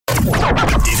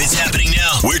If it's happening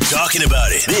now, we're talking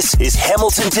about it. This is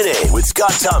Hamilton Today with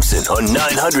Scott Thompson on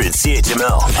 900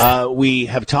 CHML. We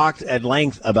have talked at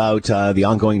length about the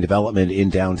ongoing development in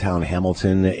downtown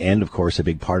Hamilton, and of course, a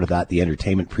big part of that, the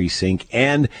entertainment precinct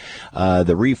and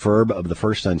the refurb of the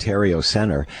First Ontario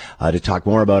Centre. To talk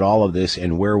more about all of this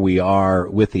and where we are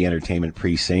with the entertainment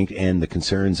precinct and the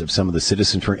concerns of some of the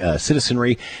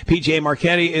citizenry, PJ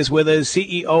Marchetti is with us,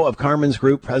 CEO of Carmen's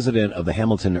Group, president of the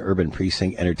Hamilton Urban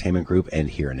Precinct Entertainment Group, and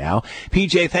here now.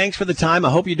 PJ, thanks for the time. I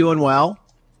hope you're doing well.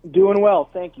 Doing well.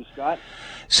 Thank you, Scott.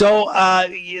 So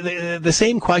the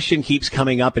same question keeps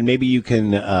coming up, and maybe you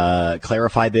can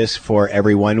clarify this for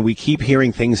everyone. We keep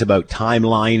hearing things about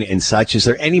timeline and such. Is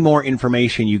there any more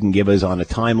information you can give us on a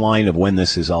timeline of when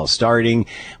this is all starting,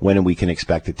 when we can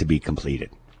expect it to be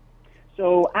completed?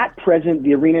 So at present,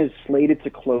 the arena is slated to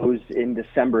close in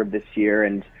December of this year,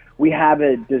 and we have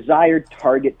a desired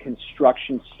target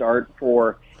construction start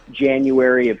for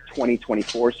January of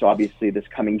 2024, so obviously this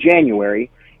coming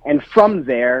January. And from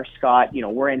there, Scott,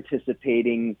 we're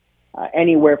anticipating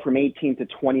anywhere from 18 to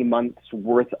 20 months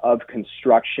worth of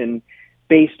construction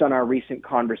based on our recent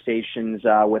conversations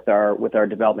with our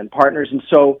development partners. And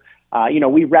so,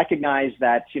 we recognize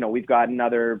that, we've got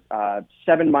another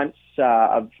 7 months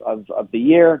of the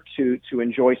year to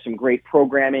enjoy some great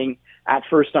programming at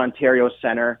First Ontario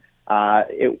Centre.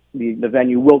 The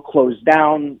venue will close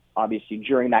down, obviously,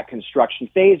 during that construction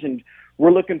phase, and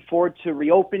we're looking forward to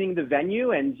reopening the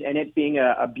venue and it being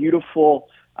a beautiful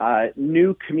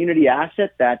new community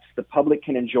asset that the public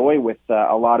can enjoy with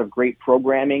a lot of great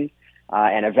programming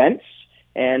and events.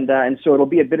 And so it'll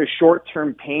be a bit of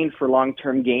short-term pain for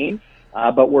long-term gain,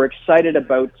 but we're excited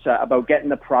about getting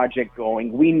the project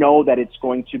going. We know that it's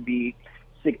going to be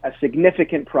a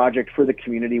significant project for the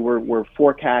community. We're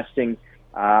forecasting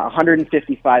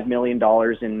 $155 million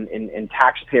in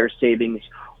taxpayer savings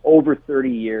over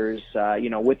 30 years,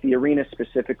 with the arena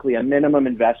specifically, a minimum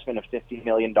investment of $50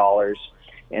 million.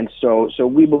 And so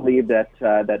we believe that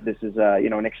this is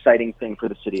an exciting thing for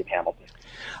the city of Hamilton.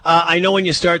 I know when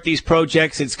you start these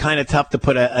projects, it's kind of tough to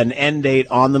put an end date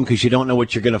on them because you don't know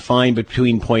what you're going to find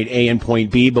between point A and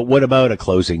point B. But what about a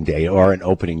closing date or an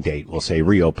opening date? We'll say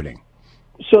reopening.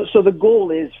 So the goal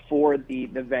is for the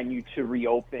venue to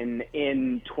reopen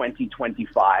in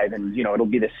 2025, and it'll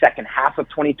be the second half of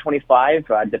 2025,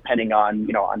 depending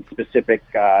on specific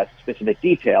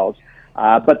details.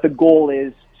 But the goal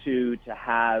is to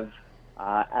have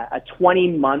a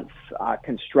 20-month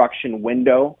construction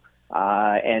window,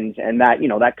 and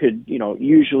that could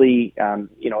usually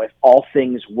if all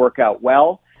things work out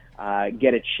well,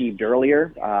 get achieved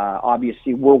earlier.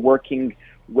 Obviously, we're working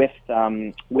with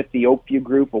the Oakview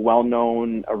Group, a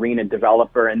well-known arena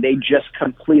developer, and they just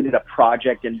completed a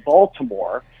project in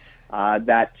Baltimore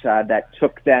that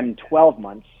took them 12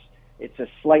 months. It's a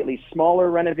slightly smaller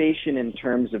renovation in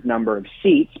terms of number of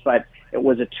seats, but it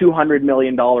was a $200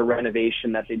 million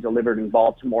renovation that they delivered in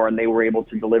Baltimore, and they were able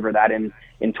to deliver that in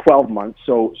 12 months.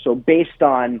 So based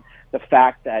on the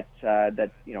fact that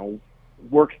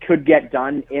work could get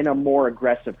done in a more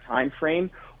aggressive time frame,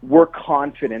 we're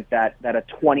confident that a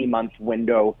 20-month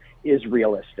window is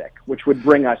realistic, which would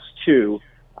bring us to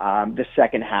the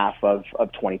second half of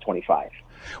 2025.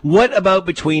 What about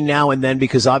between now and then?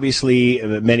 Because obviously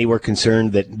many were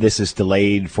concerned that this is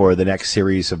delayed for the next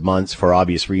series of months for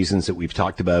obvious reasons that we've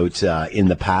talked about in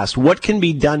the past. What can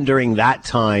be done during that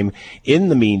time, in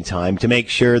the meantime, to make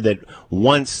sure that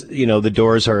once, the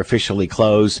doors are officially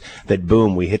closed, that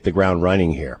boom, we hit the ground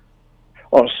running here?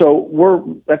 Oh,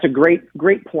 so that's a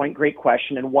great point, great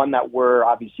question, and one that we're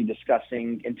obviously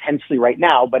discussing intensely right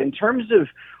now. But in terms of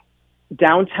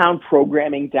downtown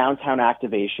programming, downtown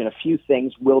activation, a few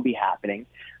things will be happening.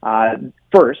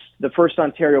 First, the First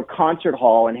Ontario Concert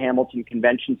Hall and Hamilton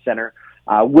Convention Centre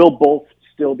will both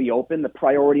still be open. The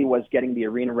priority was getting the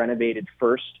arena renovated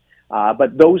first,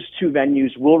 but those two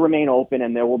venues will remain open,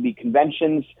 and there will be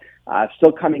conventions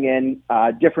still coming in,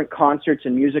 different concerts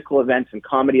and musical events and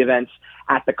comedy events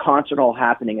at the concert hall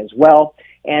happening as well.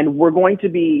 And we're going to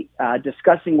be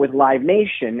discussing with Live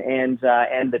Nation and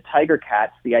the Tiger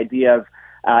Cats the idea of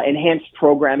enhanced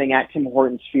programming at Tim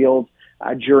Hortons Field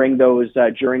during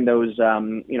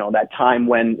that time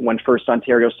when First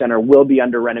Ontario Centre will be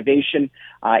under renovation.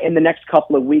 In the next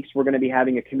couple of weeks, we're going to be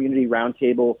having a community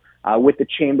roundtable with the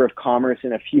Chamber of Commerce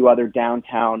and a few other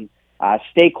downtown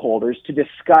stakeholders to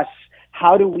discuss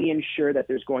how do we ensure that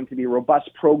there's going to be robust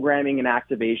programming and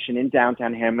activation in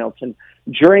downtown Hamilton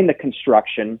during the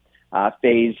construction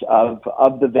phase of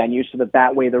the venue, so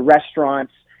that way the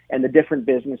restaurants and the different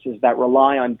businesses that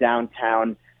rely on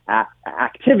downtown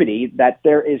activity, that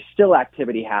there is still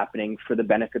activity happening for the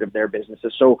benefit of their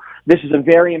businesses. So this is a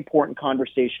very important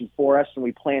conversation for us, and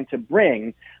we plan to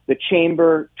bring the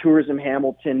Chamber, Tourism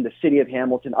Hamilton, the City of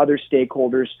Hamilton, other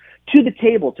stakeholders to the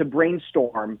table to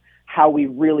brainstorm how we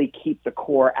really keep the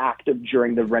core active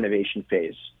during the renovation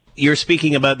phase. You're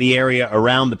speaking about the area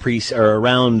around the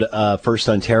around First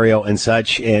Ontario and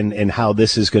such, and how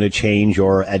this is going to change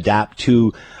or adapt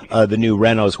to the new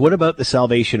renos. What about the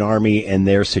Salvation Army and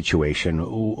their situation?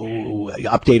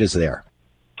 Update us there.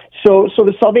 So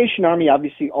the Salvation Army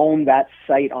obviously own that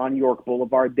site on York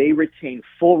Boulevard. They retain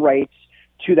full rights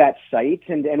to that site,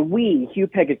 and we,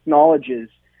 HUPEG, acknowledges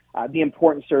the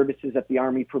important services that the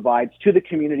Army provides to the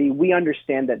community. We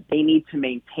understand that they need to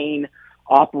maintain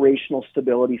operational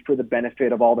stability for the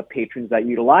benefit of all the patrons that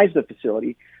utilize the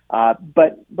facility.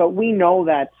 But we know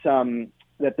that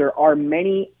that there are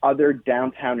many other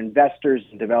downtown investors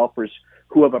and developers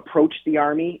who have approached the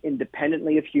Army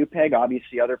independently of HUPEG.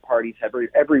 Obviously, other parties have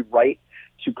every right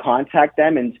to contact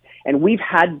them. And we've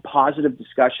had positive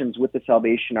discussions with the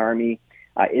Salvation Army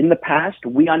in the past.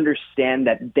 We understand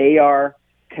that they are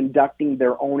conducting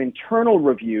their own internal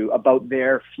review about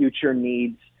their future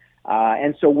needs.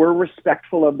 And so we're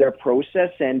respectful of their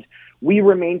process, and we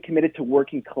remain committed to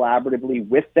working collaboratively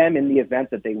with them in the event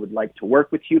that they would like to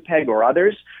work with HUPEG or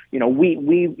others.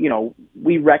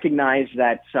 We recognize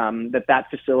that that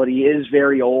facility is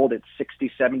very old. It's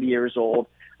 60, 70 years old.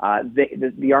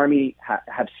 The Army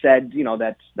have said,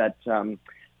 that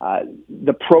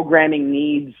the programming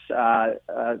needs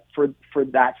for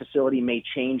that facility may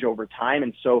change over time,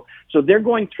 and so they're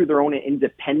going through their own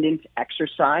independent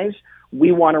exercise.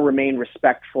 We want to remain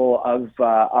respectful of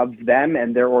them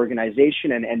and their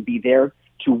organization, and be there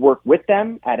to work with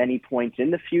them at any point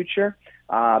in the future,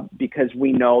 because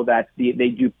we know that they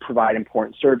do provide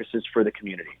important services for the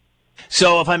community.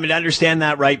 So if I'm to understand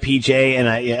that right, PJ, and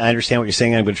I understand what you're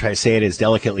saying, I'm going to try to say it as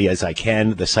delicately as I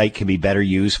can, the site can be better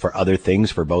used for other things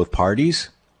for both parties?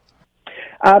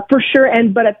 For sure,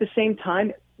 but at the same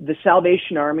time, the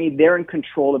Salvation Army, they're in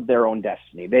control of their own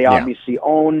destiny. They obviously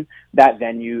own that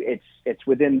venue. It's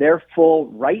within their full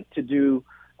right to do,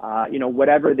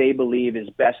 whatever they believe is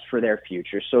best for their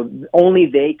future. So only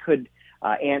they could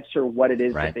answer what it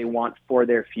is that they want for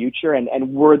their future. And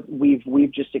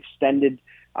we've just extended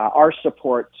our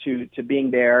support to being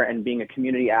there and being a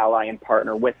community ally and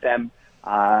partner with them,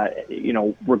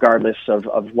 regardless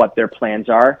of what their plans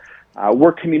are.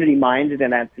 We're community minded,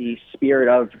 and at the spirit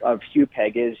of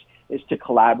HUPEG is to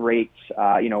collaborate,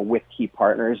 with key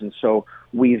partners. And so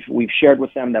we've shared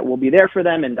with them that we'll be there for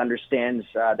them, and understands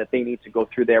that they need to go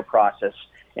through their process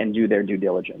and do their due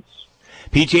diligence.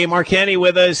 PJ Marcani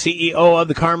with us, CEO of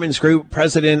the Carmen's Group,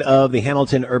 president of the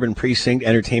Hamilton Urban Precinct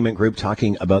Entertainment Group,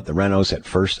 talking about the renos at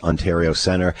First Ontario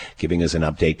Centre, giving us an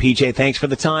update. PJ, thanks for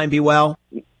the time. Be well.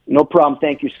 No problem.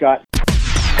 Thank you, Scott.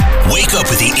 Wake up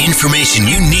with the information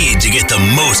you need to get the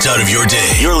most out of your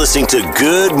day. You're listening to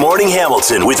Good Morning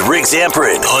Hamilton with Rick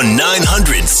Zamperin on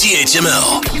 900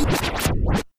 CHML.